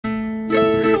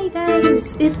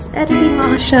guys, it's Editing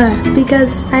Masha,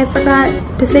 because I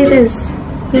forgot to say this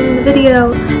in the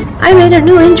video. I made a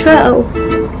new intro.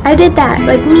 I did that,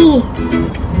 like me,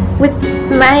 with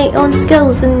my own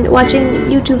skills and watching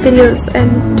YouTube videos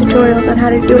and tutorials on how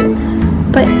to do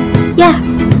it. But yeah,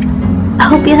 I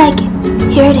hope you like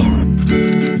it. Here it is.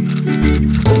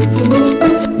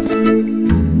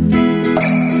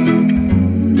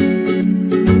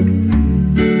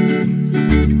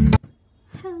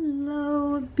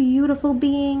 Beautiful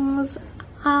beings.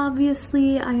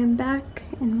 Obviously I am back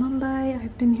in Mumbai.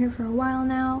 I've been here for a while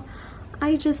now.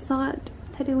 I just thought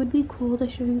that it would be cool to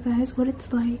show you guys what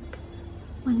it's like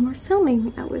when we're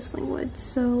filming at Whistling Woods.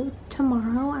 So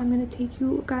tomorrow I'm going to take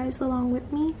you guys along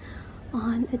with me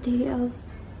on a day of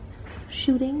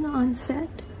shooting on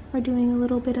set. We're doing a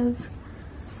little bit of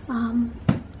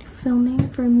filming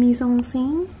for mise en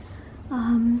scene,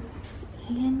 and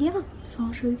yeah, so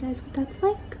I'll show you guys what that's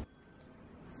like.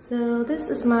 So this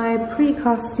is my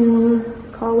pre-costume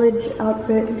college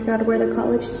outfit. You gotta wear the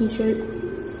college t-shirt,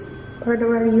 part of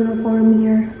our uniform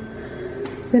here.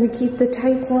 I'm gonna keep the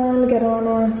tights on, get on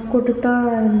a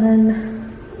kurta, and then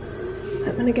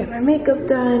I'm gonna get my makeup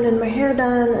done and my hair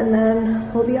done, and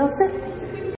then we'll be all set.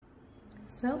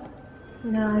 So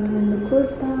now I'm in the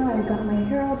kurta, I got my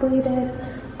hair all braided,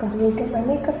 gotta go get my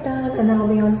makeup done, and then I'll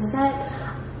be on set.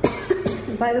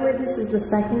 By the way, this is the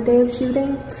second day of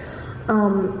shooting.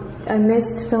 I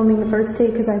missed filming the first day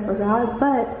because I forgot,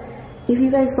 but if you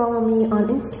guys follow me on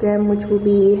Instagram, which will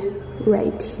be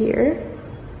right here,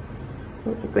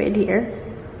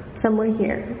 somewhere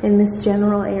here in this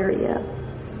general area,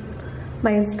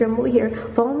 my Instagram will be here.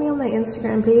 Follow me on my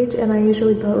Instagram page, and I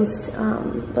usually post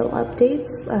little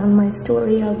updates on my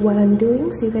story of what I'm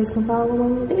doing, so you guys can follow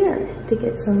along there to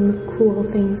get some cool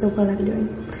things of what I'm doing.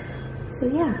 So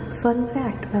yeah, fun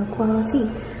fact about quality.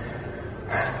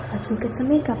 Let's go get some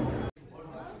makeup.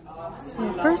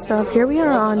 So first off, here we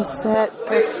are on set.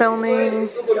 We're filming.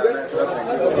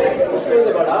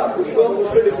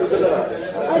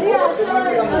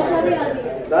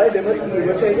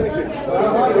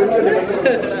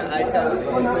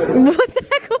 What the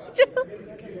heck, Ojo?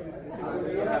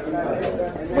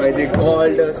 Why they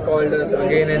called us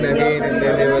again and again, and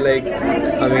then they were like,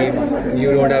 I mean,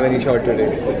 you don't have any shot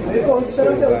today.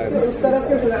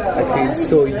 I feel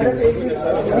so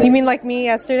used. You mean like me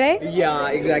yesterday? Yeah,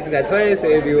 exactly. That's why I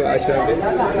saved you,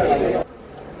 Asha.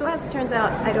 So as it turns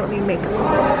out, I don't need makeup.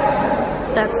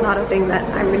 That's not a thing that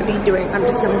I'm going to be doing. I'm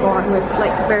just going to go on with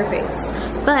like barefaced.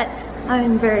 But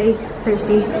I'm very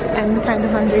thirsty and kind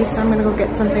of hungry, so I'm going to go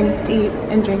get something to eat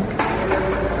and drink.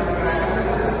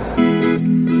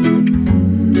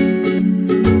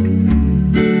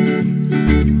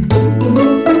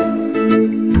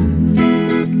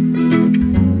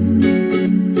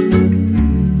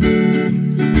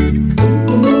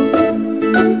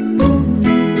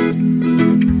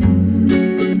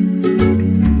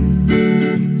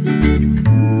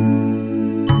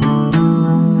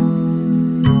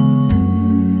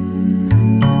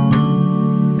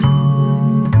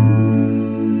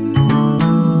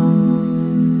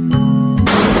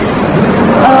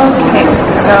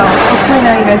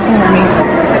 Now you guys can hear me.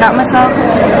 I got myself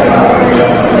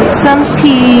some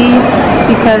tea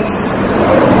because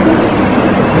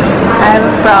I have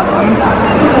a problem.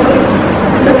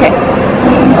 It's okay.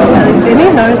 At least you may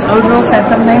have noticed Ojul said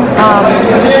something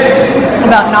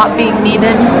about not being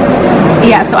needed.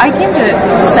 Yeah, so I came to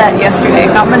set yesterday,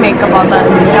 got my makeup all done,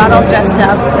 got all dressed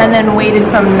up, and then waited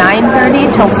from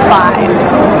 9:30 till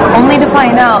 5, only to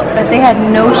find out that they had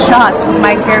no shots with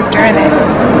my character in it.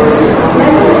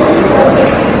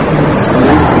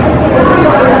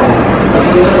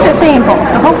 Bit painful.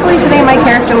 So hopefully today my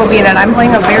character will be in it. I'm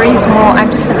playing a very small, I'm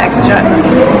just an extra in this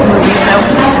movie, so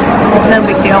it's no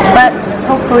big deal. But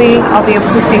hopefully I'll be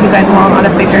able to take you guys along on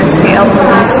a bigger scale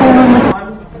soon.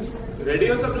 Ready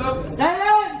or something?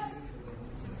 Silence!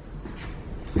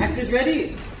 Actors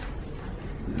ready?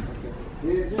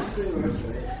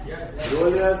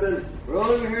 Roll rehearsal.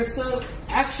 Roll rehearsal.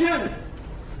 Action!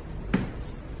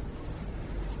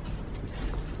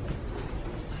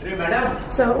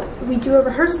 So we do a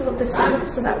rehearsal of the scene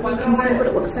so that we can see what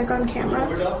it looks like on camera.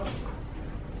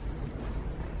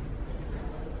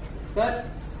 Cut.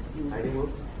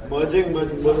 Merging.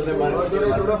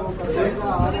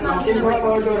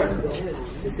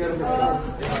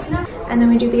 And then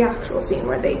we do the actual scene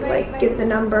where they like give the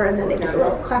number and then they do the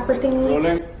little clapper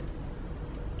thingy.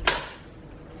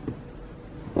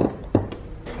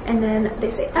 And then they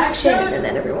say action, and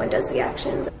then everyone does the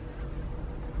actions.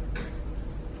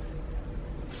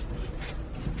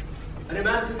 अरे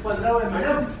ma'am 15 है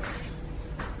madam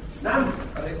ma'am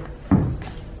अरे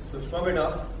सुषमा बेटा,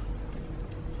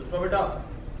 सुषमा बेटा,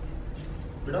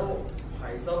 बेटा वो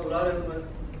भाई साहब बुला रहे तुम्हें।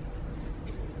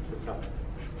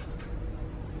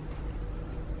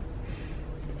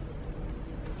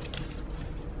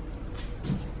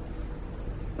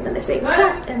 And they say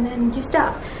cut, and then you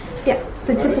stop. Yeah,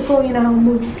 the typical, you know,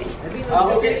 movie.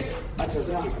 Okay. You want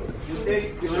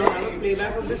to have a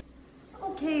playback of this?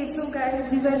 Okay, so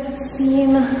guys, you guys have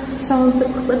seen some of the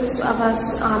clips of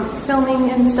us filming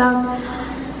and stuff.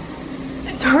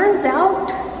 It turns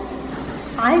out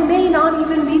I may not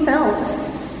even be filmed.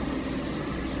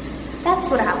 That's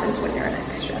what happens when you're an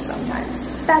extra sometimes.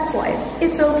 That's life.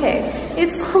 It's okay.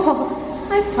 It's cool.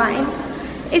 I'm fine.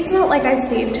 It's not like I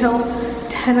stayed till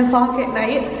 10 o'clock at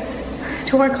night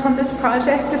to work on this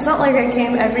project. It's not like I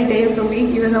came every day of the week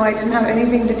even though I didn't have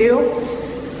anything to do.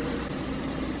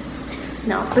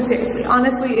 No, but seriously,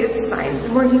 honestly, it's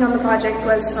fine. Working on the project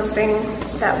was something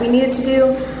that we needed to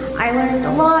do. I learned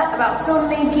a lot about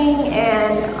filmmaking,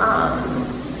 and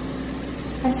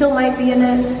I still might be in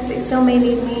it. They still may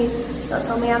need me. They'll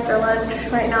tell me after lunch.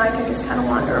 Right now I can just kind of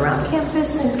wander around campus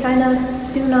and kind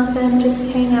of do nothing, just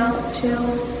hang out, chill,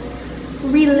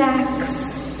 relax.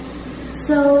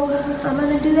 So I'm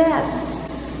gonna do that.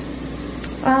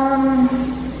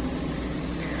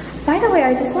 By the way,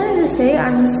 I just wanted to say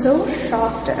I'm so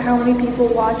shocked at how many people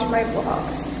watch my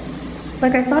vlogs.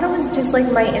 Like, I thought it was just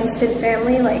like my instant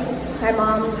family, like hi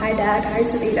mom, hi dad, hi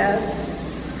Savita,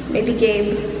 maybe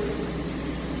Gabe.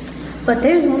 But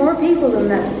there's more people than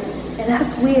that, and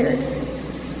that's weird.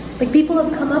 Like, people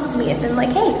have come up to me and been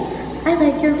like, hey, I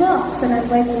like your vlogs, and I'm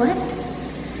like, what?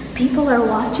 People are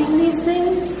watching these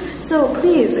things? So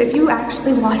please, if you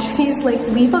actually watch these, like,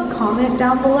 leave a comment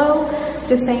down below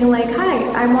just saying like, hi,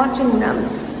 I'm watching them.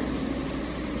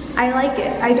 I like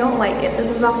it, I don't like it, this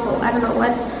is awful, I don't know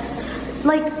what.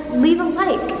 Like, leave a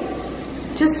like,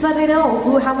 just so that I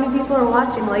know how many people are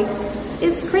watching. Like,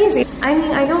 it's crazy. I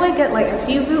mean, I know I get like a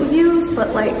few views,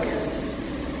 but like,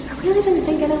 I really didn't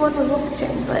think anyone was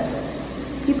watching, but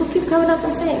people keep coming up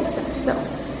and saying stuff, so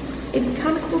it'd be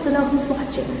kind of cool to know who's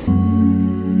watching.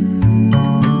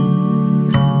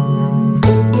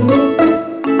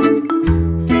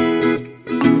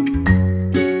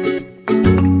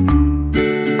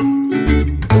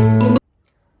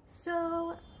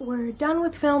 We're done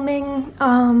with filming.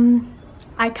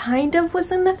 I kind of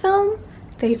was in the film.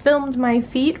 They filmed my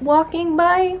feet walking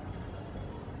by.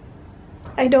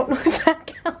 I don't know if that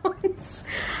counts.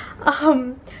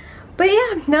 But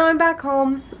yeah, now I'm back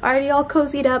home. Already all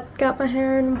cozied up. Got my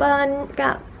hair in a bun.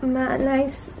 Got my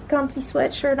nice comfy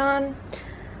sweatshirt on.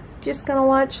 Just gonna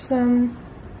watch some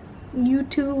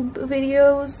YouTube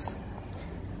videos.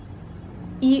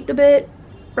 Eat a bit.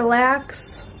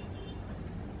 Relax.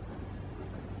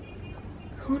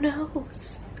 Who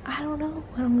knows? I don't know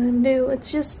what I'm gonna do. It's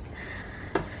just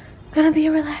gonna be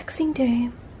a relaxing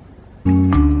day.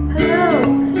 Hello,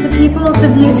 the peoples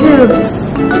of YouTubes.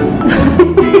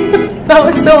 That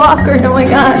was so awkward, oh my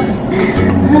gosh.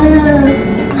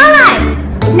 Hi!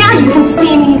 Now you can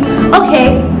see me.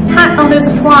 Okay, hi. Oh, there's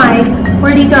a fly.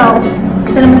 Where'd he go?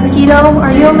 Is it a mosquito?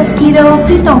 Are you a mosquito?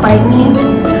 Please don't bite me.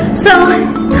 So,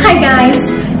 hi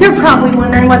guys. You're probably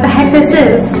wondering what the heck this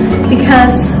is,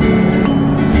 because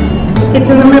it's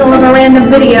in the middle of a random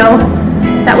video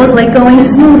that was like going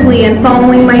smoothly and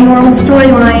following my normal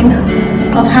storyline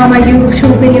of how my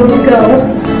YouTube videos go.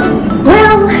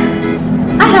 Well,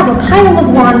 I have a pile of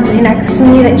laundry next to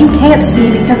me that you can't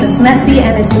see because it's messy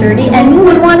and it's dirty, and you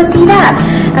would want to see that.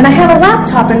 And I have a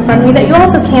laptop in front of me that you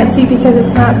also can't see because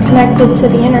it's not connected to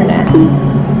the internet.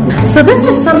 So this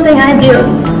is something I do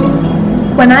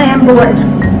when I am bored.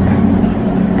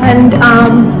 And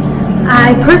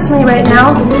I personally right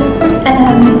now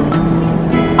am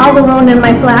all alone in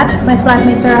my flat. My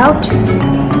flatmates are out.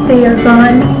 They are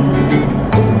gone.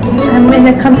 I'm in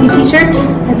a comfy t-shirt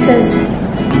that says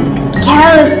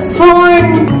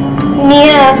California.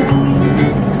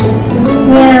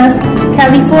 Yeah,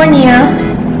 California.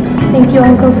 Thank you,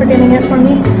 Uncle, for getting it for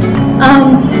me.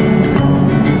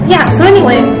 Yeah, so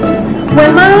anyway,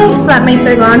 when my flatmates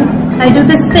are gone, I do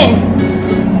this thing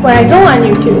where I go on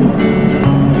YouTube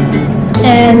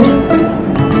and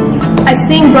I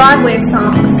sing Broadway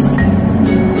songs.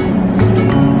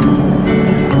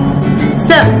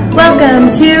 So, welcome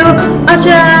to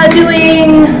Asha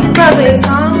doing Broadway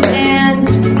songs and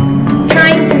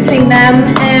trying to sing them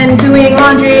and doing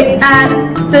laundry at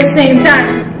the same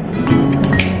time.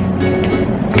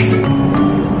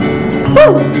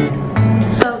 Woo!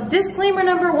 So, disclaimer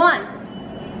number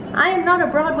 1. I am not a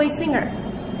Broadway singer.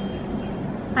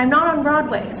 I'm not on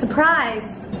Broadway.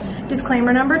 Surprise!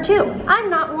 Disclaimer number 2. I'm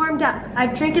not warmed up.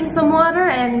 I've drinking some water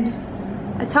and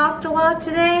I talked a lot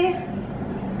today.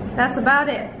 That's about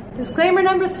it. Disclaimer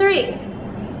number 3.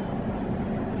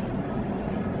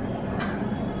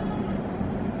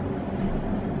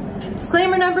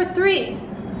 Disclaimer number 3.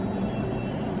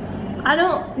 I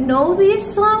don't know these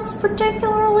songs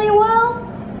particularly well.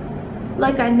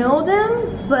 Like, I know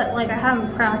them, but like I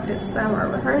haven't practiced them or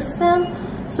rehearsed them.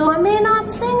 So I may not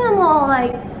sing them all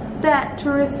like that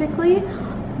terrifically,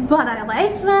 but I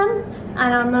like them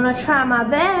and I'm gonna try my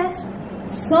best.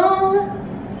 Song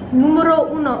numero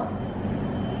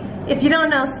 1. If you don't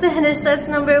know Spanish, that's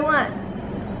number 1.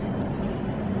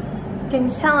 Can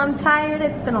you tell I'm tired?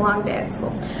 It's been a long day at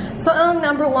school. Song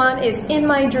number 1 is In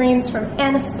My Dreams from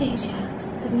Anastasia,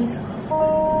 the musical.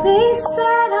 They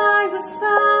said I was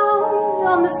found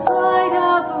on the side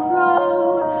of a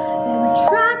road. There were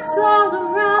tracks all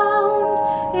around.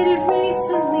 It had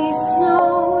recently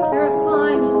snowed.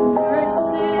 Terrifying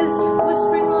nurses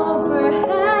whispering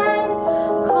overhead.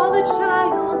 Call the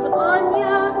child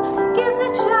Anya. Give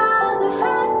the child a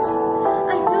hat.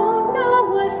 I don't know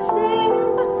a thing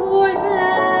before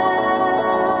that.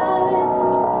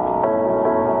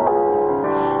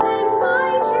 And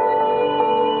my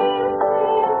dreams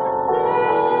seem to say,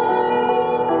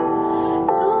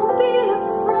 don't be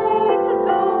afraid to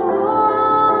go on.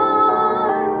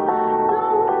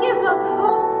 Don't give up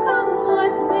hope, come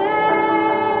what may.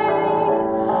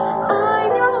 I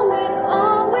know it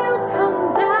all will come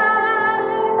back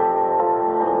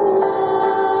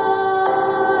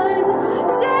one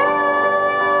day.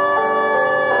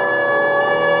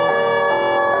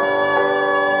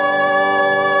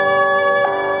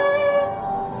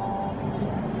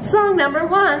 Song number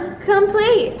 1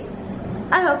 complete.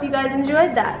 I hope you guys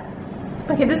enjoyed that.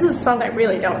 Okay, this is a song I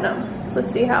really don't know, so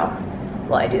let's see how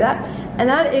well I do that. And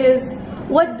that is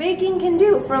What Baking Can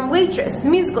Do from Waitress, the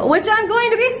musical, which I'm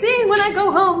going to be seeing when I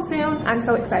go home soon. I'm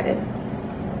so excited.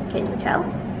 Can you tell?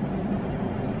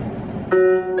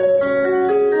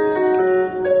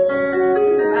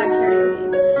 This is bad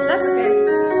karaoke. That's okay.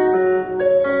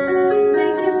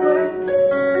 Make it work,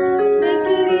 make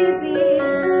it easy,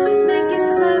 make it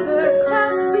clever,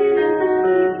 craft it into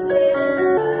pieces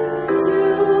to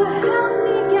help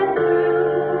me get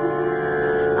through.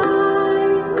 I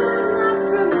learned that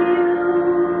from you,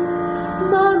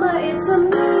 Mama. It's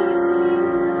amazing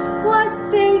what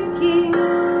baking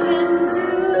can do.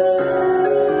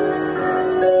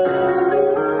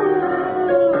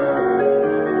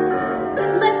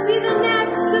 Let's see the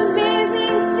next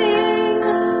amazing thing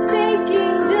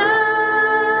baking does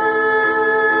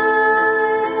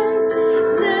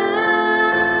now.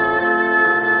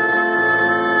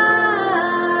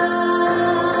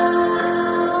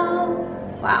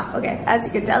 Wow, okay, as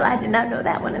you can tell, I did not know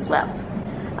that one as well.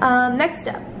 Next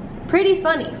up, Pretty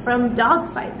Funny from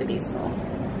Dogfight, the musical.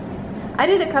 I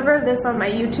did a cover of this on my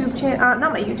YouTube channel,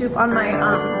 not my YouTube, on my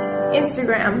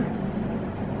Instagram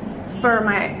for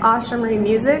my Ashramri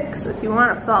Music, so if you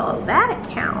want to follow that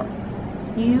account,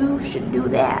 you should do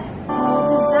that. All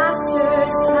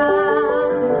disasters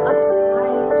have an upside.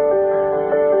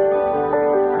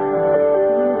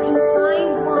 You can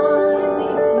find one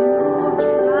if you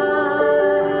try.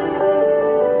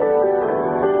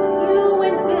 You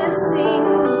went dancing,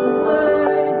 you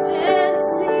were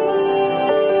dancing.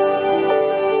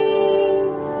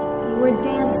 You were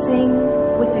dancing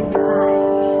with a guy.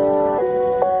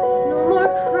 No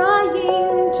more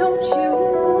crying, don't you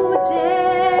dare.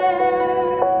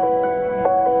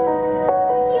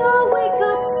 You'll wake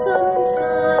up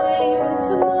sometime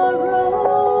tomorrow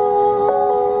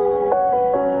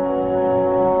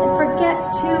and forget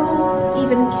to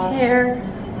even care.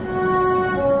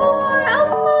 For a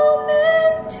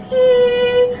moment he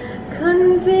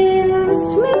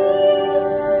convinced me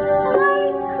I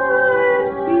could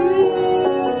be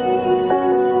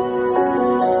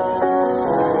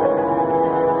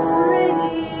pretty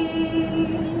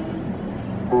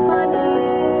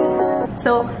funny.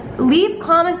 So leave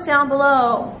comments down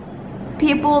below,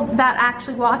 people that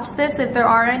actually watch this, if there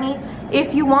are any,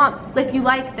 if you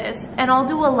like this, and I'll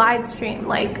do a live stream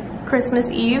like Christmas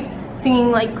Eve,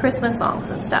 singing like Christmas songs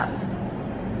and stuff,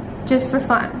 just for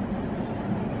fun.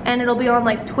 And it'll be on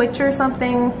like Twitch or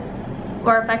something,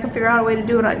 or if I can figure out a way to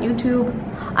do it on YouTube.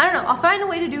 I don't know, I'll find a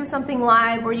way to do something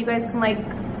live where you guys can like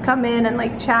come in and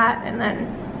like chat, and then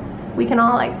we can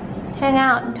all like hang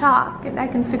out and talk, and I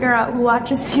can figure out who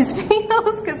watches these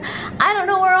videos, because I don't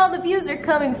know where all the views are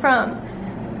coming from,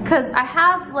 because I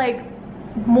have like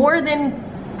more than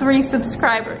 3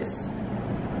 subscribers,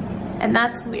 and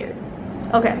that's weird.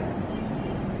 Okay,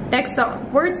 next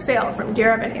song, Words Fail from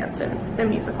Dear Evan Hansen, the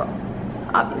musical.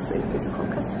 Obviously the musical,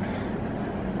 because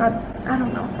I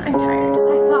don't know, I'm tired, as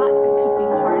I thought I could be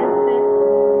more.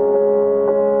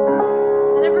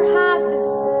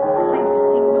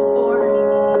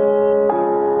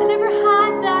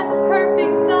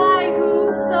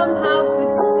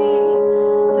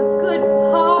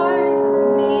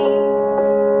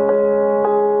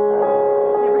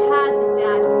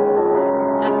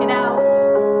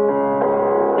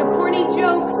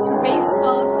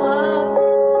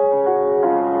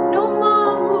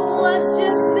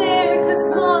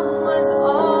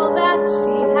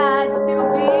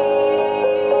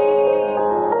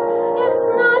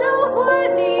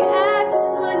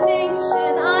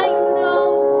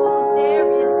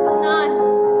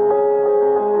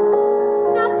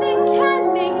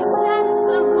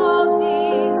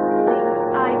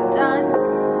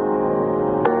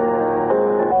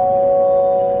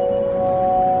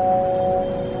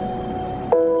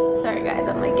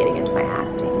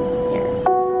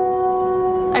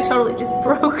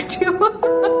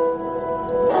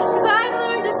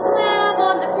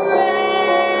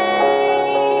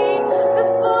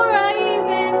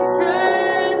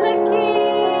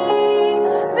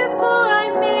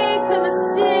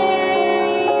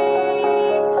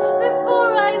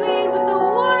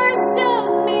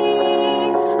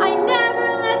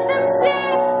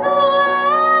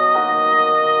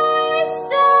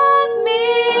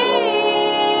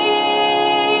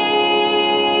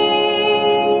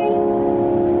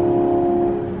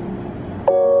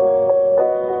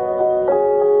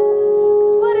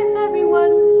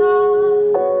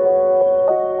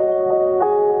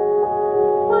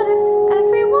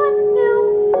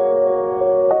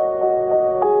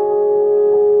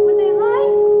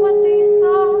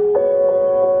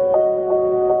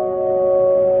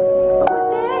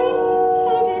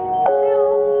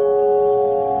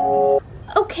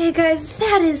 Okay guys,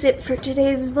 that is it for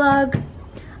today's vlog.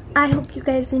 I hope you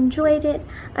guys enjoyed it.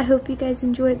 I hope you guys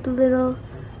enjoyed the little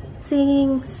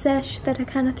singing sesh that I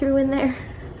kind of threw in there.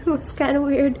 It was kind of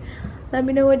weird. Let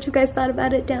me know what you guys thought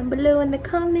about it down below in the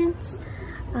comments.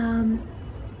 Yeah,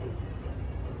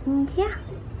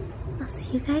 I'll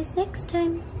see you guys next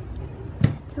time.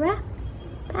 That's a wrap.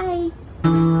 Bye.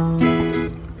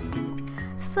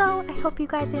 So, I hope you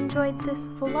guys enjoyed this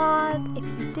vlog.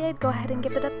 If you did, go ahead and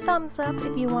give it a thumbs up.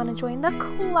 If you want to join the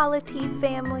Quality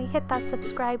family, hit that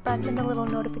subscribe button and the little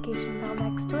notification bell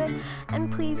next to it.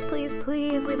 And please, please,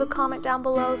 please leave a comment down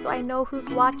below so I know who's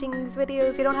watching these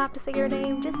videos. You don't have to say your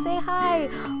name, just say hi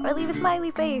or leave a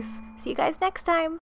smiley face. See you guys next time.